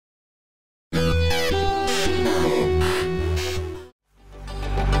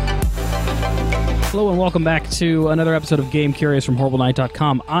Hello and welcome back to another episode of Game Curious from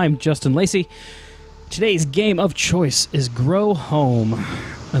HorribleNight.com. I'm Justin Lacey. Today's game of choice is Grow Home.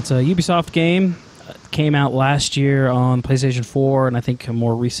 It's a Ubisoft game. It came out last year on PlayStation 4 and I think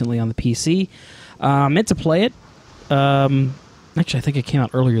more recently on the PC. Meant to play it. Actually, I think it came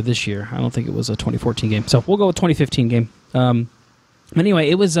out earlier this year. I don't think it was a 2014 game. So we'll go with 2015 game. Anyway,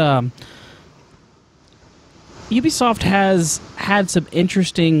 it was... Ubisoft has had some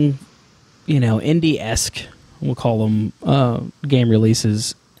interesting... indie-esque, we'll call them, game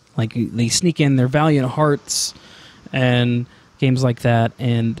releases. Like, they sneak in their Valiant Hearts and games like that.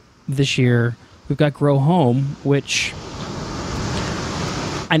 And this year, we've got Grow Home, which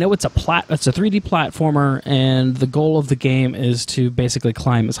I know it's a 3D platformer, and the goal of the game is to basically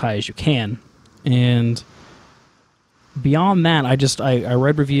climb as high as you can. And beyond that, I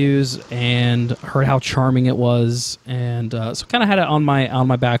read reviews and heard how charming it was, and so kind of had it on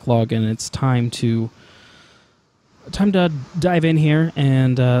my backlog, and it's time to dive in here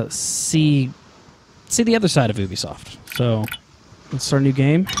and see the other side of Ubisoft. So let's start a new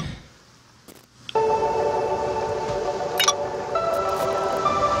game.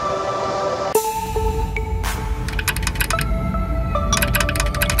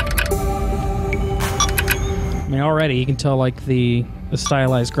 I mean, already you can tell, like, the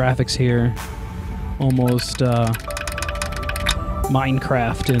stylized graphics here, almost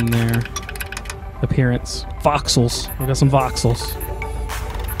Minecraft in their appearance. Voxels. We've got some voxels.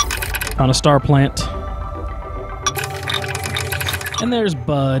 On a star plant. And there's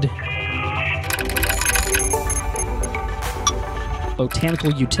Bud.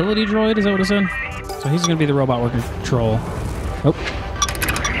 Botanical utility droid, is that what it said? So he's going to be the robot we're going to control. Oh.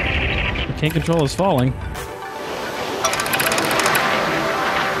 We can't control his falling.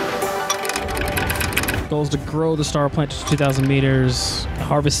 Goal is to grow the star plant to 2,000 meters,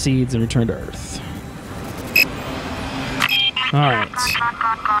 harvest seeds, and return to Earth. Alright.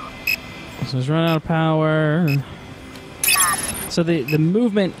 So he's running out of power. So the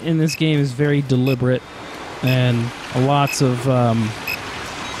movement in this game is very deliberate, and lots of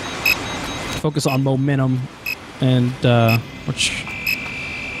focus on momentum, and which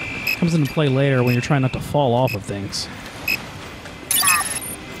comes into play later when you're trying not to fall off of things.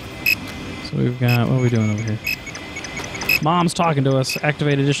 So we've got, what are we doing over here? Mom's talking to us.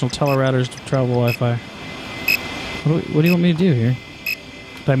 Activate additional telerouters to travel Wi-Fi. What do you want me to do here?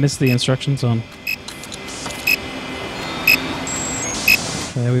 Did I miss the instructions on?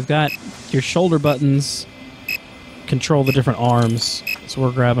 Okay, we've got your shoulder buttons. Control the different arms. So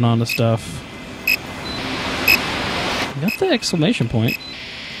we're grabbing onto stuff. We got the exclamation point.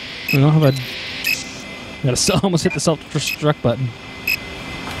 We don't have a... Gotta almost hit the self-destruct button.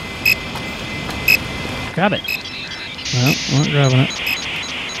 Grab it. No, we're not grabbing it.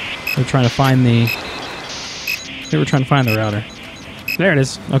 We're trying to find the... They were trying to find the router. There it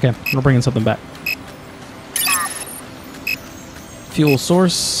is. Okay, we're bringing something back. Fuel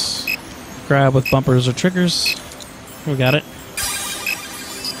source. Grab with bumpers or triggers. We got it.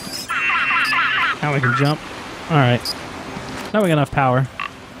 Now we can jump. Alright. Now we got enough power.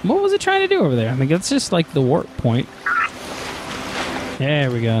 What was it trying to do over there? I think it's just like the warp point. There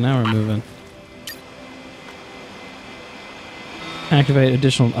we go. Now we're moving. Activate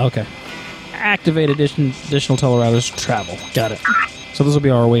additional... Okay. Activate additional telerouters to travel. Got it. So those will be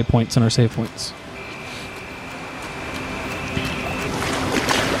our waypoints and our save points.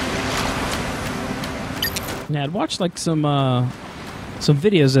 Yeah, I'd watched like some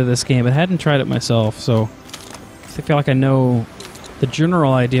videos of this game, but I hadn't tried it myself, so I feel like I know the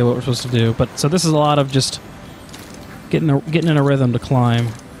general idea what we're supposed to do. But so this is a lot of just getting in a rhythm to climb,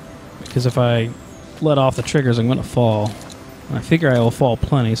 because if I let off the triggers, I'm going to fall. And I figure I will fall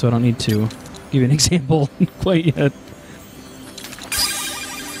plenty, so I don't need to give you an example quite yet.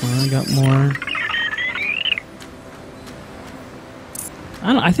 I got more. I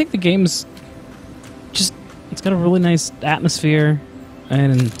don't know, I think the game's just, it's got a really nice atmosphere,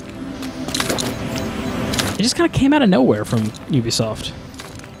 and it just kind of came out of nowhere from Ubisoft.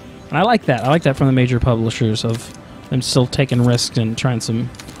 And I like that. I like that from the major publishers, of them still taking risks and trying some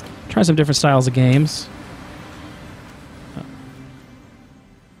different styles of games.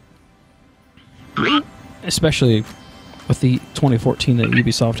 Especially with the 2014 that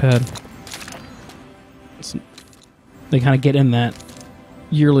Ubisoft had. They kind of get in that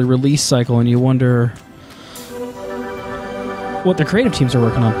yearly release cycle, and you wonder what their creative teams are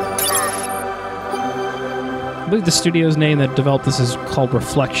working on. I believe the studio's name that developed this is called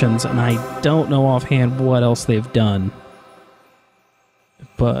Reflections, and I don't know offhand what else they've done.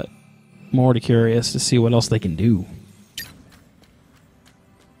 But I'm already curious to see what else they can do.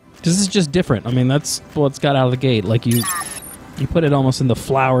 This is just different. I mean, that's what's got out of the gate. Like, you put it almost in the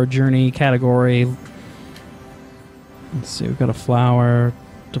flower journey category. Let's see, we've got a flower.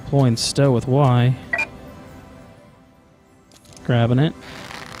 Deploying stow with Y. Grabbing it.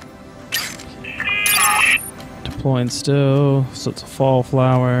 Deploying stow, so it's a fall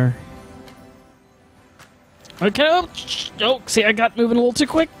flower. Okay, oh, see, I got moving a little too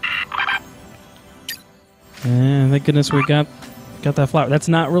quick. And thank goodness we got that flower. That's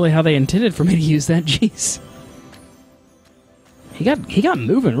not really how they intended for me to use that. Jeez. He got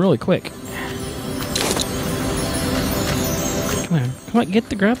moving really quick. Come on,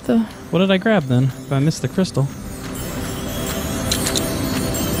 grab the. What did I grab then? If I missed the crystal.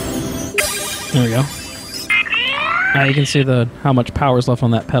 There we go. Now you can see how much power is left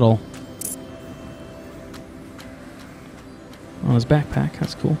on that pedal. On his backpack,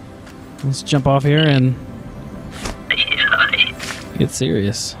 that's cool. Let's jump off here and get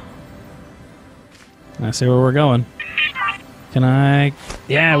serious. I see where we're going. Can I?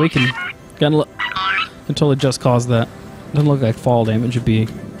 Yeah, we can. Can totally just cause that. Doesn't look like fall damage would be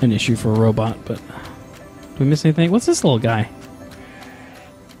an issue for a robot, but do we miss anything? What's this little guy?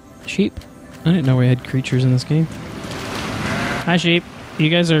 Sheep? I didn't know we had creatures in this game. Hi, sheep. You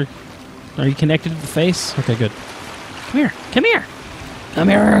guys are you connected to the face? Okay, good. Come here. Come here. Come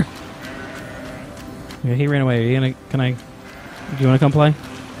here. Okay, he ran away. Do you want to come play?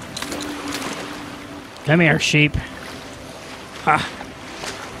 Come here, sheep. Ah.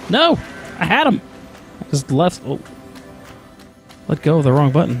 No! I had him. I just left. Oh. Let go of the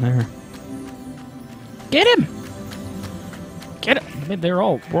wrong button there. Get him! Get him! I mean, we're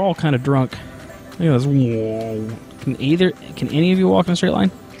all kind of drunk. Look at this. Whoa. Can any of you walk in a straight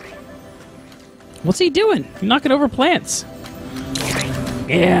line? What's he doing? He's knocking over plants.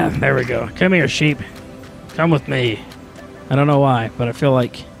 Yeah, there we go. Come here, sheep. Come with me. I don't know why, but I feel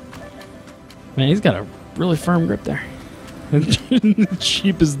like... Man, he's got a really firm grip there.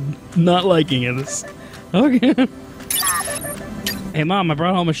 Sheep is not liking it. Okay. Hey, Mom, I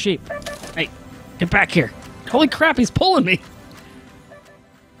brought home a sheep. Hey, get back here. Holy crap, he's pulling me.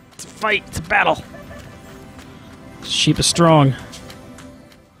 It's a fight. It's a battle. Sheep is strong.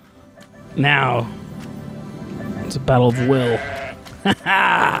 Now, it's a battle of will.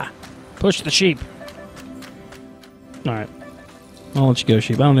 Ha! Push the sheep. All right. I'll let you go,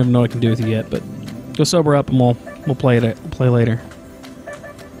 sheep. I don't even know what I can do with you yet, but go sober up and we'll play later.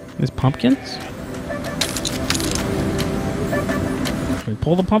 These pumpkins? Can we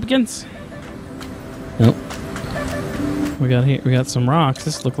pull the pumpkins? Nope. We got some rocks.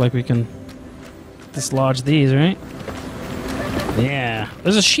 This look like we can dislodge these, right? Yeah.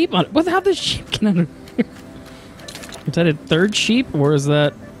 There's a sheep on it. How'd this sheep get under here? Is that a third sheep, or is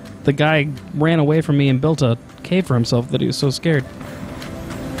that the guy ran away from me and built a cave for himself that he was so scared?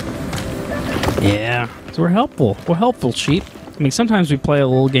 Yeah. So we're helpful. We're helpful, sheep. I mean, sometimes we play a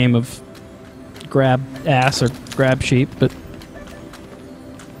little game of grab ass or grab sheep, but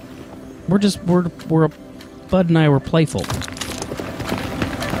Bud and I were playful.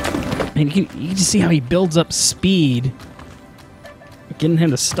 And you can just see how he builds up speed. Getting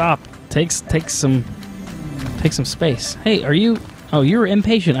him to stop takes some space. Hey, are you? Oh, you're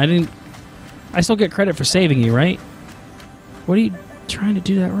impatient. I still get credit for saving you, right? What are you trying to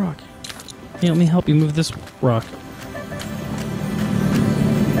do to that rock? Hey, let me help you move this rock.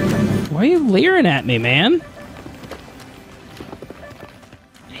 Why are you leering at me, man?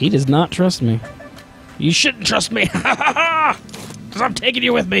 He does not trust me. You shouldn't trust me. Because I'm taking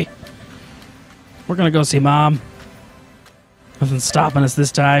you with me. We're going to go see Mom. Nothing's stopping us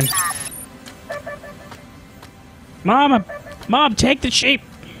this time. Mom, take the sheep.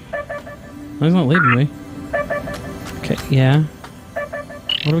 He's not leaving me. Okay, yeah.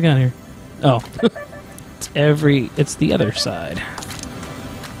 What do we got here? Oh. It's the other side.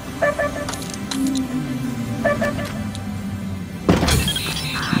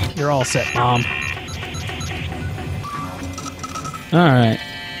 You're all set, Mom. Alright.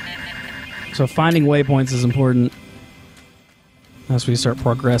 So finding waypoints is important as we start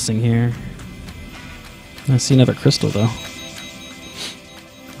progressing here. I see another crystal, though.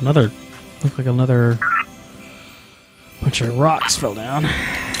 Look like another bunch of rocks fell down.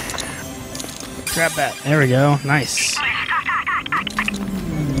 Grab that. There we go. Nice.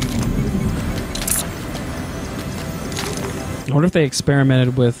 I wonder if they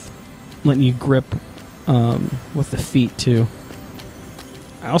experimented with letting you grip with the feet, too.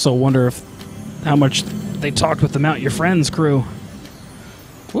 I also wonder how much they talked with the Mount Your Friends crew.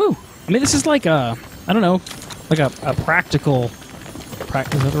 Woo! I mean, this is like I don't know, like a practical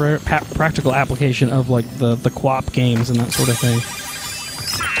application of like the co-op games and that sort of thing.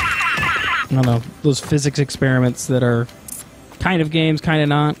 I don't know, those physics experiments that are kind of games, kind of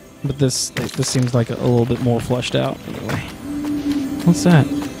not. But this seems like a little bit more fleshed out. Anyway, what's that?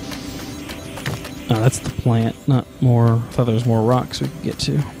 Oh, that's the plant, not more. I thought there was more rocks we could get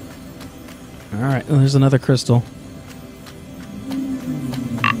to. All right, well, there's another crystal.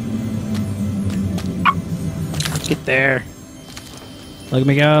 Get there. Look at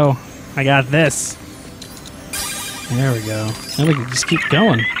me go. I got this. There we go. Now we can just keep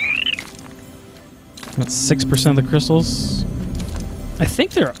going. That's 6% of the crystals. I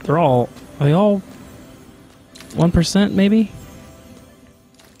think they're all... Are they all 1% maybe?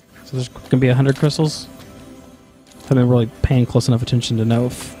 So there's going to be 100 crystals? I haven't been really paying close enough attention to know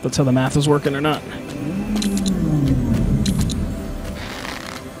if that's how the math is working or not.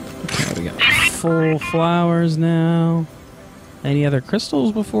 Okay, we got full flowers now. Any other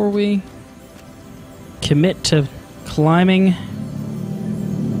crystals before we commit to climbing?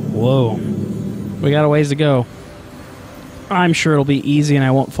 Whoa. We got a ways to go. I'm sure it'll be easy and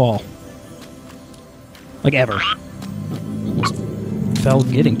I won't fall. Like ever. Almost fell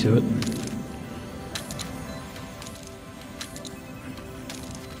getting to it.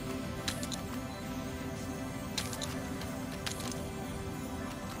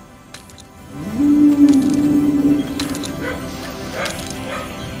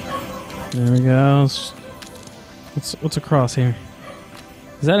 There we go. What's across here?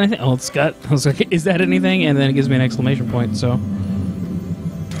 Is that anything? Oh, it's got... I was like, is that anything? And then it gives me an exclamation point, so...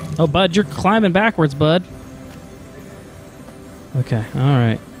 Oh, bud, you're climbing backwards, bud. Okay,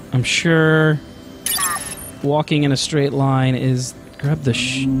 alright. I'm sure walking in a straight line is... Grab the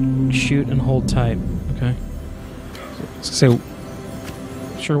shoot and hold tight. Okay. So,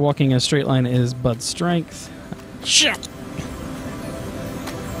 sure walking in a straight line is Bud's strength. Shit!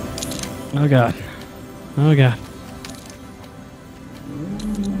 Oh, God. Oh, God.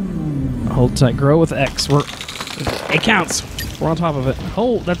 Hold tight. Grow with X. It counts. We're on top of it.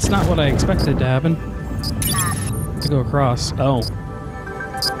 Oh, that's not what I expected to happen. To go across. Oh.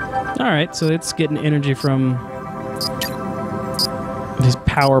 Alright, so it's getting energy from these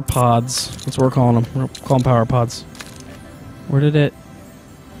power pods. That's what we're calling them. We're calling them power pods. Where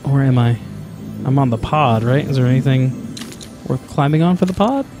am I? I'm on the pod, right? Is there anything worth climbing on for the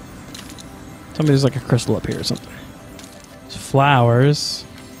pod? Tell me there's like a crystal up here or something. There's flowers.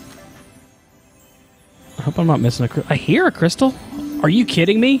 I hope I'm not missing a crystal. I hear a crystal? Are you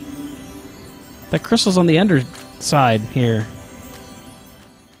kidding me? That crystal's on the underside here.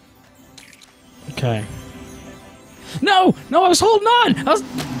 Okay. No! No, I was holding on!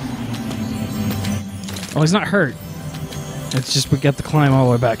 Oh, he's not hurt. It's just we got to climb all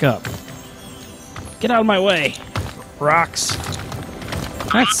the way back up. Get out of my way. Rocks.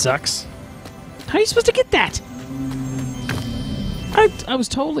 That sucks. How are you supposed to get that? I was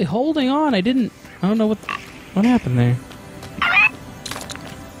totally holding on. I don't know what happened there.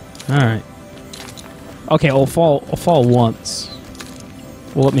 Alright. Okay, I'll fall once.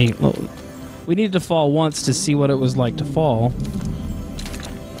 Well, we needed to fall once to see what it was like to fall.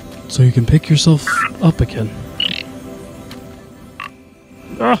 So you can pick yourself up again.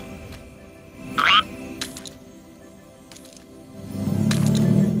 Ah!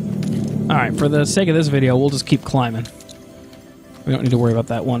 Alright, for the sake of this video, we'll just keep climbing. We don't need to worry about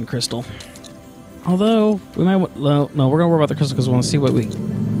that one crystal. Although, we might... No, we're going to worry about the crystal because we want to see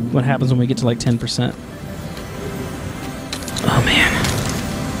what happens when we get to like 10%. Oh, man.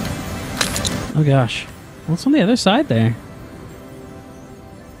 Oh, gosh. What's on the other side there?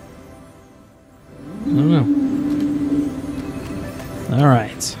 I don't know.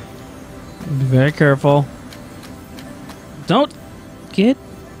 Alright. Be very careful. Don't get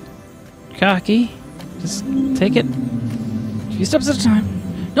cocky. Just take it a few steps at a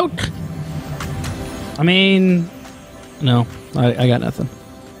time. Don't... I mean... No. I got nothing.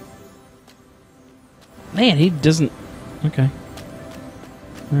 Man, he doesn't... Okay.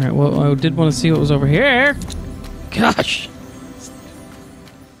 Alright, well, I did want to see what was over here. Gosh!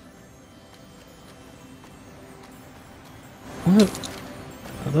 What?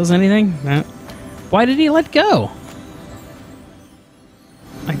 Are those anything? No. Why did he let go?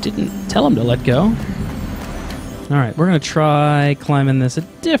 I didn't tell him to let go. Alright, we're going to try climbing this a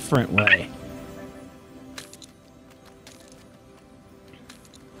different way.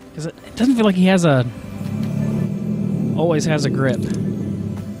 Because it doesn't feel like he has a... always has a grip.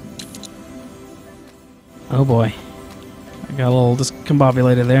 Oh boy. I got a little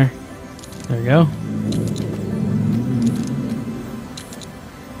discombobulated there. There we go.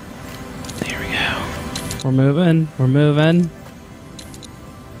 There we go. We're moving. We're moving.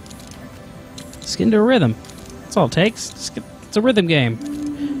 Just get into a rhythm. That's all it takes. It's a rhythm game.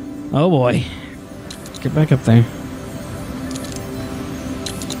 Oh boy. Get back up there.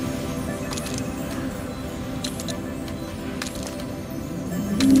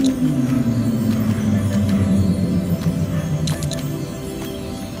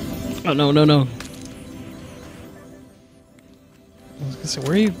 Oh, no, no, no. I was gonna say,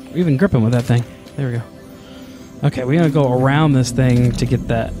 where are you even gripping with that thing? There we go. Okay, we gotta go around this thing to get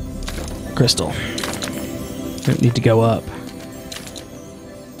that crystal. We don't need to go up.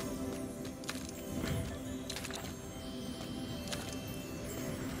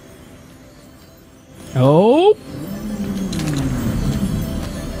 Oh!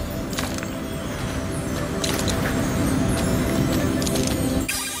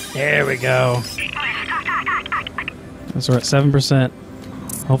 There we go. So we're at 7%.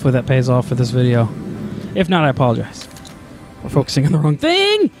 Hopefully that pays off for this video. If not, I apologize. We're focusing on the wrong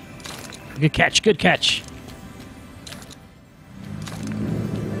thing! Good catch, good catch.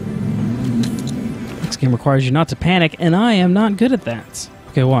 This game requires you not to panic, and I am not good at that.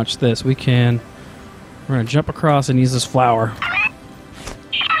 Okay, watch this. We're gonna jump across and use this flower.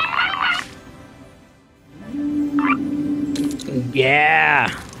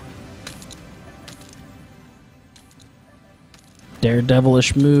 Yeah!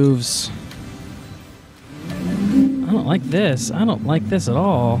 Daredevilish moves. I don't like this. I don't like this at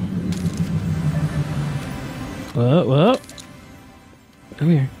all. Whoa, whoa. Come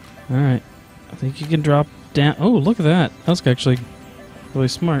here. Alright. I think you can drop down. Oh, look at that. That's actually really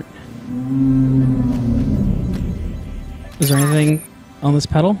smart. Is there anything on this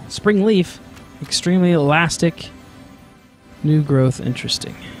petal? Spring leaf. Extremely elastic. New growth.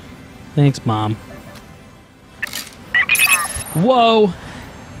 Interesting. Thanks, Mom. Whoa!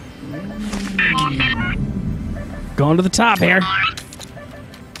 Going to the top here.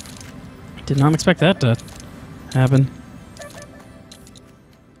 Did not expect that to happen.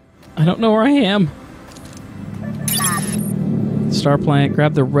 I don't know where I am. Star plant.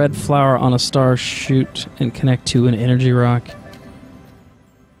 Grab the red flower on a star shoot and connect to an energy rock.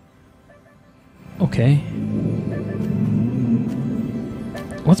 Okay.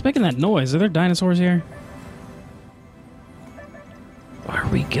 What's making that noise? Are there dinosaurs here? Where are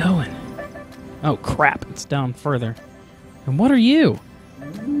we going? Oh, crap. It's down further. And what are you?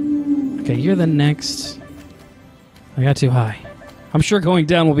 Okay, you're the next. I got too high. I'm sure going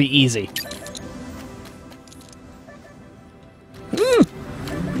down will be easy.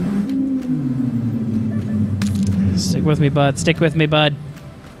 Stick with me, bud. Stick with me, bud.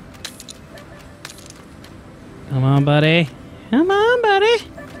 Come on, buddy. Come on, buddy.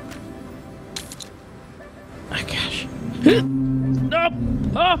 Oh, gosh. Nope.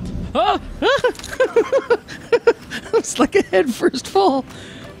 Oh, oh, oh. It's like a head first fall.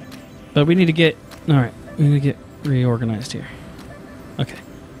 But we need to get... Alright, we need to get reorganized here. Okay.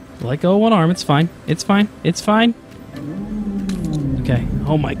 Let go of one arm. It's fine. It's fine. It's fine. Okay.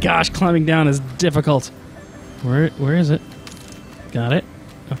 Oh my gosh, climbing down is difficult. Where is it? Got it.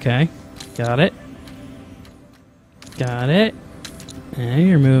 Okay. Got it. Got it. And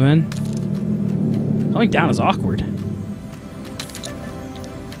you're moving. Going down is awkward.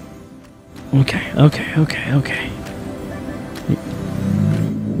 Okay, okay, okay, okay.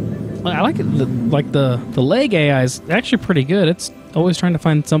 I like it. The leg AI is actually pretty good. It's always trying to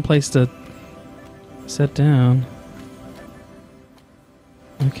find some place to sit down.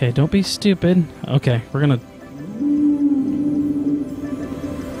 Okay, don't be stupid. Okay, we're gonna...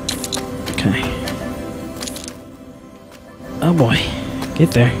 Okay. Oh boy.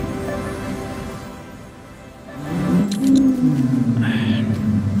 Get there.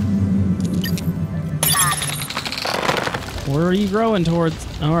 Where are you growing towards?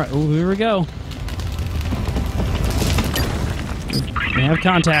 Alright, oh, here we go. We have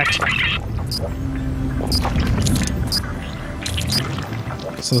contact.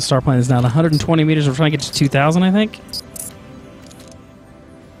 So the star plant is now at 120 meters. We're trying to get to 2,000, I think.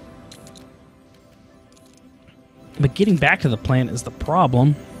 But getting back to the plant is the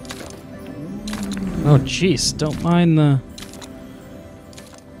problem. Oh, jeez. Don't mind the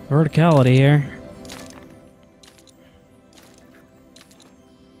verticality here.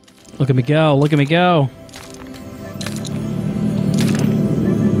 Look at me go. Look at me go.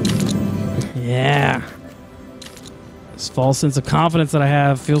 Yeah. This false sense of confidence that I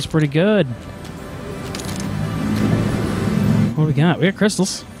have feels pretty good. What do we got? We got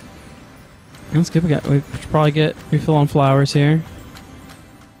crystals. That's good. We should probably get refill on flowers here.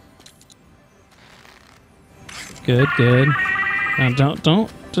 Good, good.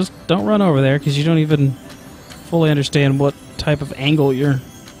 Don't run over there because you don't even fully understand what type of angle you're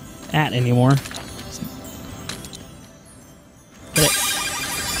at anymore.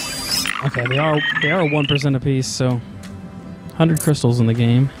 Okay, they are 1% apiece, so 100 crystals in the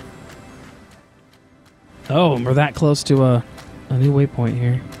game. Oh, we're that close to a new waypoint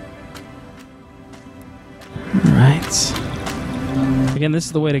here. All right. Again, this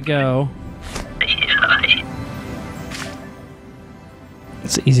is the way to go.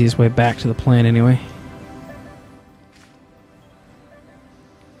 It's the easiest way back to the plant, anyway.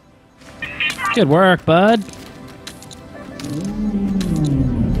 Good work, bud.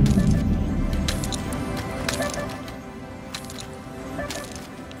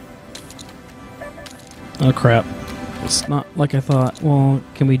 Oh crap. It's not like I thought. Well,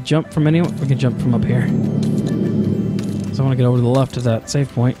 can we jump from anywhere? We can jump from up here. So I want to get over to the left of that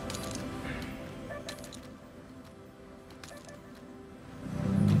save point.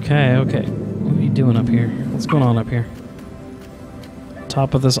 Okay, okay. What are you doing up here? What's going on up here?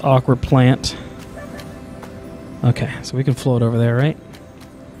 Top of this awkward plant. Okay, so we can float over there, right?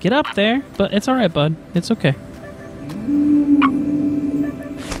 Get up there, but it's alright, bud. It's okay.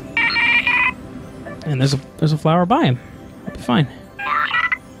 And there's a flower by him. I'll be fine.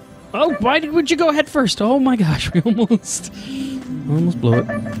 Oh, would you go head first? Oh my gosh, we almost blew it.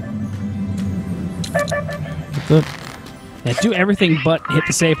 Good. Yeah, do everything but hit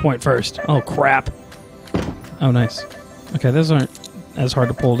the save point first. Oh crap. Oh nice. Okay, those aren't as hard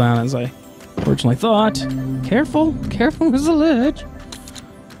to pull down as I originally thought. Careful, careful, there's a ledge.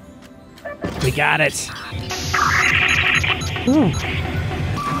 We got it. Ooh.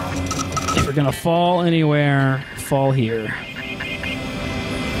 If you're gonna fall anywhere, fall here.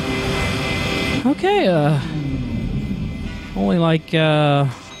 Okay, only like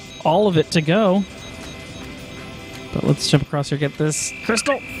all of it to go. But let's jump across here, get this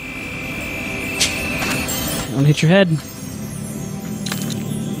crystal. Don't hit your head.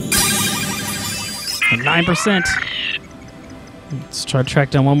 9%. Let's try to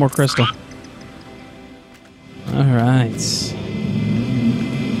track down one more crystal. Alright.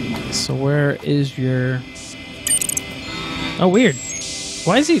 So where is your... Oh, weird.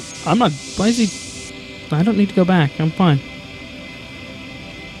 Why is he... Why is he... I don't need to go back. I'm fine.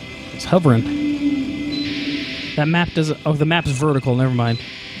 It's hovering. That map doesn't... Oh, the map's vertical. Never mind.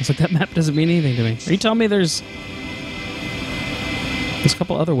 It's like, that map doesn't mean anything to me. Are you telling me there's a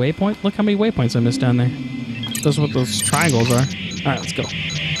couple other waypoints? Look how many waypoints I missed down there. Those are what those triangles are. Alright, let's go.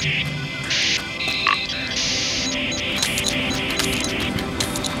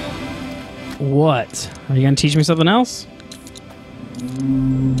 What? Are you going to teach me something else?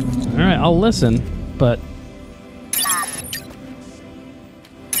 Alright, I'll listen, but...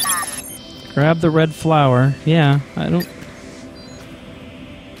 Grab the red flower. Yeah, I don't...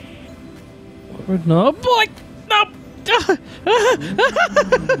 No, oh boy! No!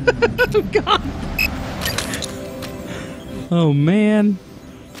 Oh, God! Oh, man.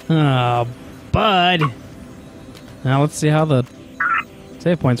 Oh, bud. Now let's see how the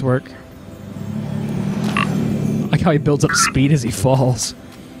save points work. I like how he builds up speed as he falls.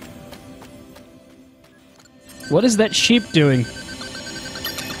 What is that sheep doing?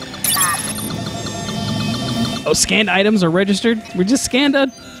 Oh, scanned items are registered? We just scanned a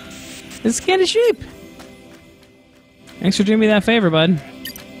sheep. Thanks for doing me that favor, bud.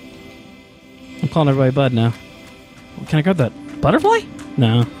 I'm calling everybody bud now. Can I grab that butterfly?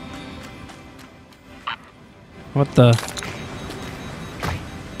 No. What the?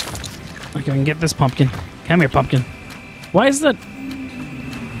 Okay, I can get this pumpkin. Come here, pumpkin. Why is that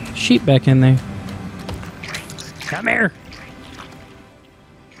sheep back in there? Come here.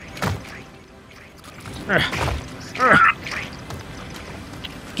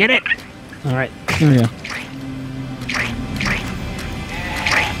 Get it! Alright, here we go.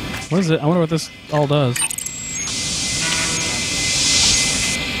 What is it? I wonder what this all does.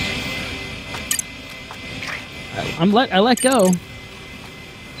 I let go.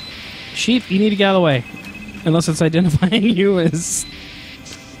 Sheep, you need to get out of the way. Unless it's identifying you as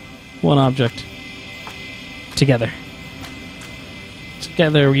one object. Together.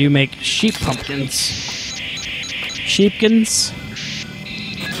 Together you make sheep pumpkins. Sheepkins.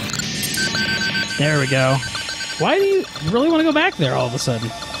 There we go. Why do you really want to go back there all of a sudden?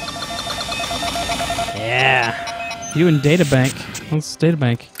 Yeah. You and Databank. What's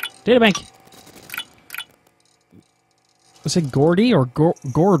Databank? Databank! Is it Gordy or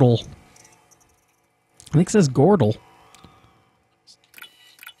Gordle? I think it says Gordle.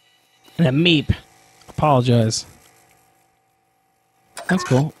 And a meep. Apologize. That's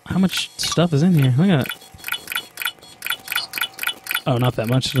cool. How much stuff is in here? Look at it. Oh, not that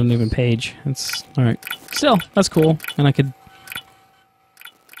much. It doesn't even page. It's alright. Still, that's cool. And I could...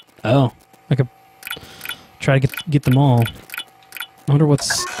 Oh. I could try to get them all. wonder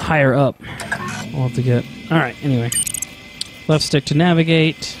what's higher up. We'll have to get... Alright, anyway. Left stick to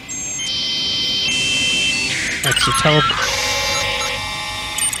navigate. X to teleport.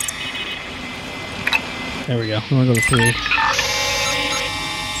 There we go. I'm gonna go to 3.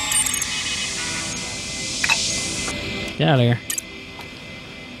 Get out of here.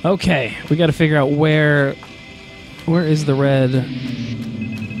 Okay, we gotta figure out where is the red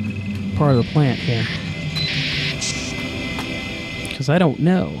part of the plant here. Because I don't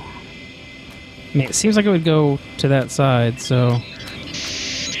know. I mean, it seems like it would go to that side, so...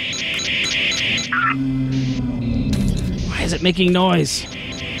 Why is it making noise?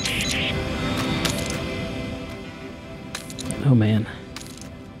 Oh, man.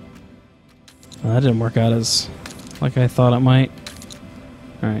 Well, that didn't work out as like I thought it might.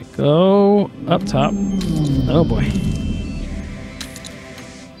 Alright, go up top. Oh, boy.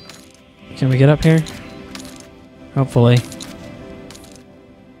 Can we get up here? Hopefully.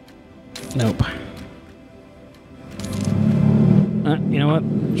 Nope. You know what?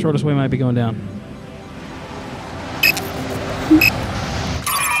 Shortest way might be going down.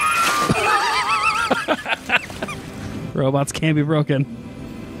 Robots can't be broken.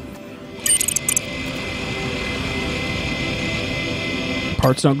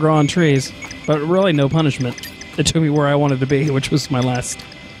 Parts don't grow on trees. But really no punishment. It took me where I wanted to be, which was my last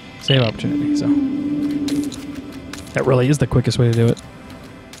save opportunity, so... That really is the quickest way to do it.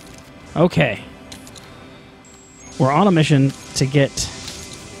 Okay. We're on a mission to get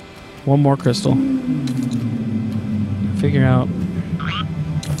one more crystal. Figure out...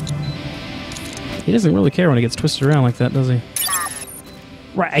 He doesn't really care when he gets twisted around like that, does he?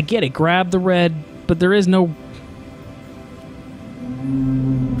 Right, I get it. Grab the red, but there is no...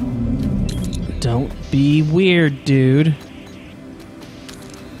 Don't be weird, dude.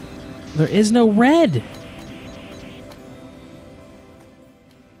 There is no red.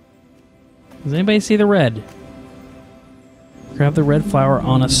 Does anybody see the red? Grab the red flower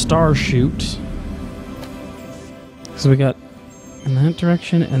on a star shoot. So we got in that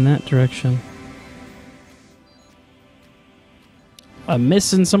direction and that direction. I'm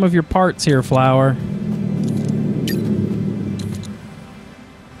missing some of your parts here, flower.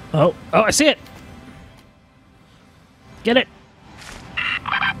 Oh, I see it. Get it.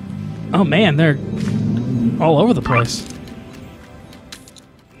 Oh man, they're all over the place.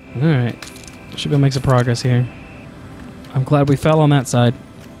 All right. Should be able to make some progress here. I'm glad we fell on that side.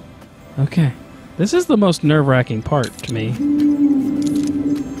 Okay. This is the most nerve-wracking part to me.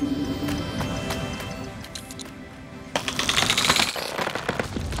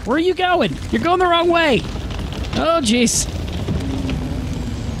 Where are you going? You're going the wrong way! Oh, jeez.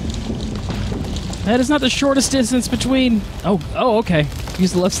 That is not the shortest distance between... Oh, okay.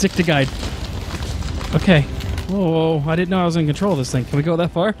 Use the left stick to guide. Okay. Whoa, I didn't know I was in control of this thing. Can we go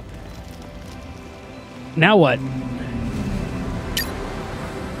that far? Now what?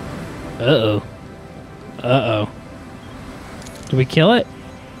 Uh-oh. Uh-oh. Did we kill it?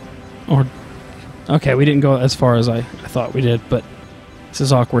 Or... Okay, we didn't go as far as I thought we did, but... This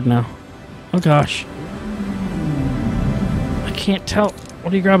is awkward now. Oh, gosh. I can't tell.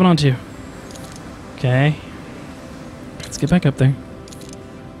 What are you grabbing onto? Okay. Let's get back up there.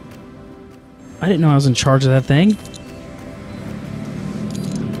 I didn't know I was in charge of that thing.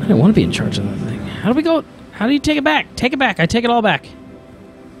 I didn't want to be in charge of that thing. How do we go? How do you take it back? Take it back. I take it all back.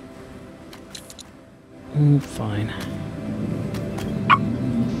 Fine.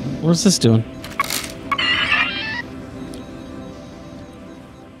 What's this doing?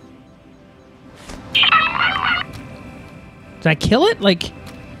 Did I kill it? Like...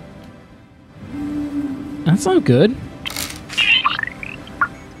 That's not good.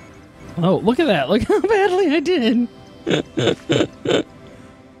 Oh, look at that. Look how badly I did.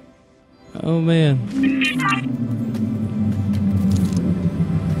 Oh, man.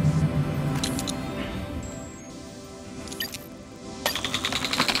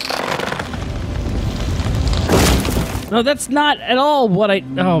 No, that's not at all what I...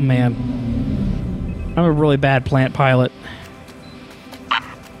 Oh, man. I'm a really bad plant pilot.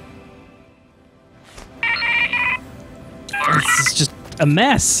 This is just a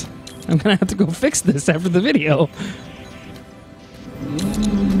mess. I'm gonna have to go fix this after the video.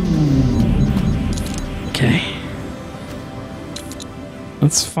 Okay.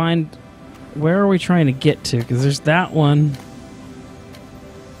 Let's find... Where are we trying to get to? Because there's that one.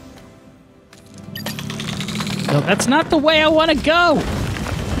 No, that's not the way I want to go!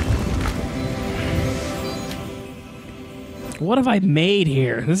 What have I made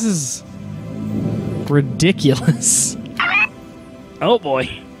here? This is... ridiculous. Oh boy.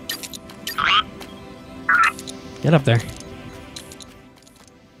 Get up there.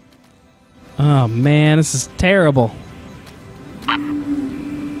 Oh man, this is terrible. I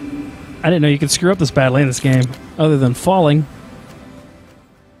didn't know you could screw up this badly in this game, other than falling.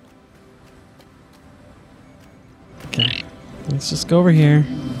 Okay, let's just go over here.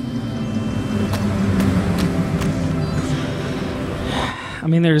 I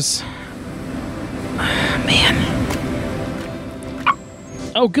mean, there's... man.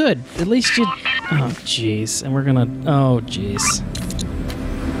 Oh, good. At least you... oh, jeez. And we're gonna... oh, jeez.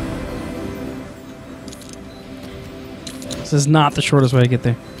 This is not the shortest way to get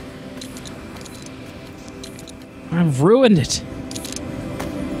there. I've ruined it.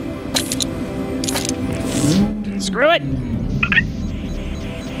 Screw it!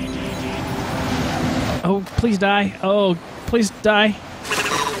 Oh, please die. Oh, please die.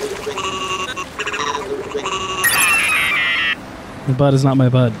 The bud is not my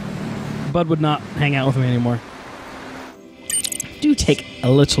bud. Bud would not hang out with me anymore. Do take a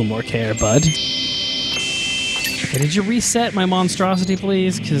little more care, bud. Okay, did you reset my monstrosity,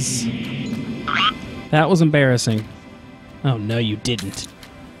 please? Because that was embarrassing. Oh, no, you didn't.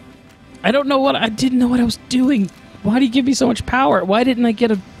 I don't know what... I didn't know what I was doing. Why do you give me so much power? Why didn't I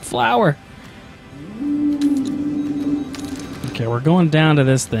get a flower? Okay, we're going down to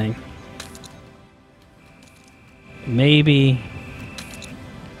this thing. Maybe...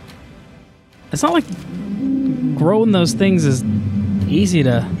 it's not like growing those things is easy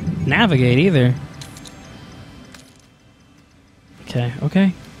to navigate either. Okay,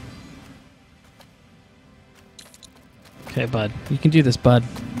 okay. Okay, bud. You can do this, bud.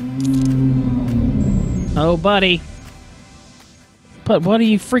 Oh, buddy. But what are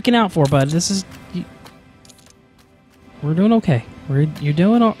you freaking out for, bud? This is... we're doing okay.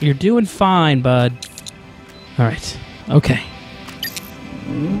 You're doing fine, bud. All right. Okay.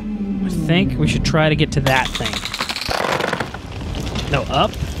 I think we should try to get to that thing. No,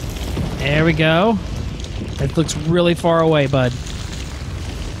 up. There we go. That looks really far away, bud.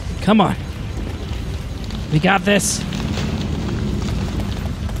 Come on. We got this.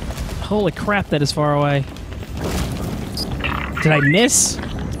 Holy crap, that is far away. Did I miss?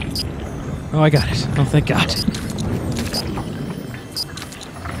 Oh, I got it. Oh, thank God.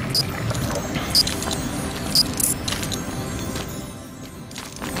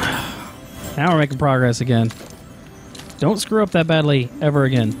 Now we're making progress again. Don't screw up that badly ever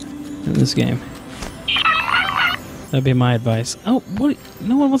again in this game. That'd be my advice. Oh, what?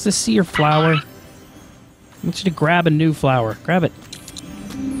 No one wants to see your flower. I want you to grab a new flower. Grab it.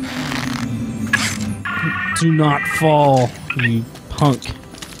 Do not fall, you punk.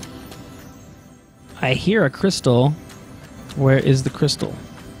 I hear a crystal. Where is the crystal?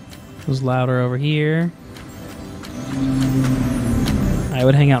 It was louder over here. I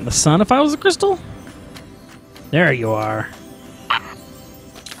would hang out in the sun if I was a crystal. There you are.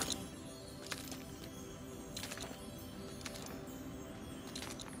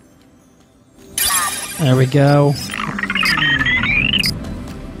 There we go.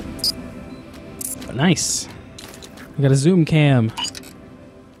 Nice. We got a zoom cam.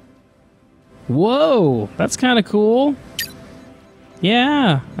 Whoa, that's kind of cool.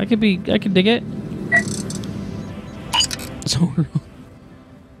 Yeah, I could dig it. So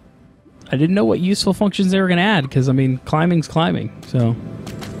I didn't know what useful functions they were going to add, because, I mean, climbing's climbing, so.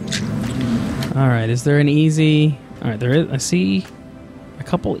 Alright, is there an easy... Alright, there is... I see a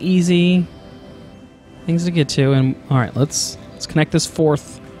couple easy things to get to, and... Alright, let's connect this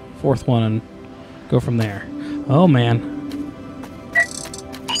fourth one and go from there. Oh, man.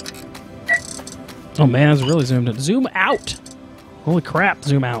 Oh, man, that's really zoomed in. Zoom out! Holy crap,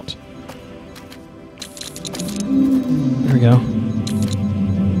 zoom out. There we go.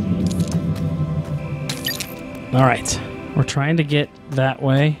 All right, we're trying to get that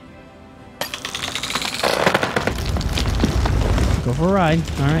way. Go for a ride.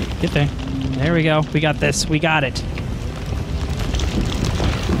 All right, get there. There we go. We got this. We got it.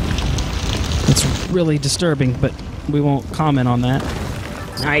 It's really disturbing, but we won't comment on that.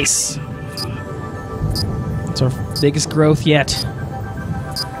 Nice. It's our biggest growth yet.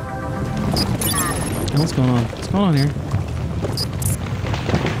 What's going on? What's going on here?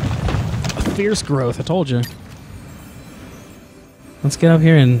 A fierce growth, I told you. Let's get up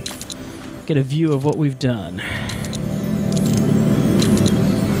here and get a view of what we've done.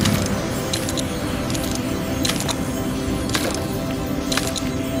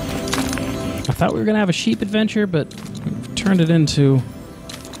 I thought we were going to have a sheep adventure, but we've turned it into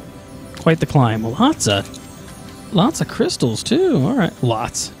quite the climb. Lots of crystals, too. All right.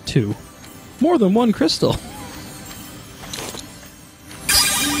 Lots. 2. More than 1 crystal.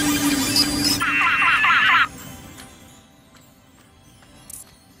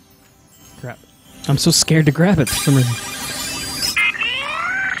 Crap. I'm so scared to grab it for some reason.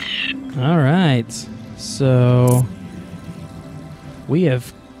 All right, so we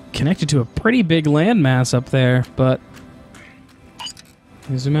have connected to a pretty big landmass up there, but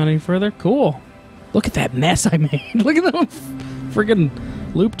can you zoom out any further? Cool. Look at that mess I made. Look at that friggin'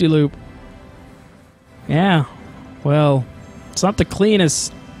 loop-de-loop. Yeah, well, it's not the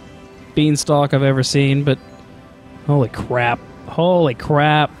cleanest beanstalk I've ever seen, but holy crap. Holy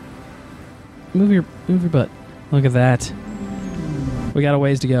crap. Move your butt. Look at that. We got a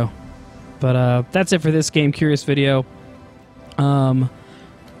ways to go. But that's it for this Game Curious video. Yeah,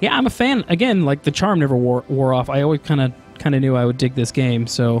 I'm a fan. Again, like, the charm never wore off. I always kind of knew I would dig this game,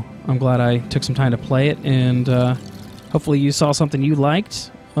 so I'm glad I took some time to play it, and hopefully you saw something you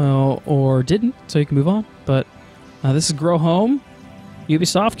liked or didn't, so you can move on. But this is Grow Home.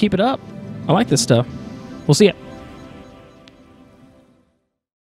 Ubisoft, keep it up. I like this stuff. We'll see ya.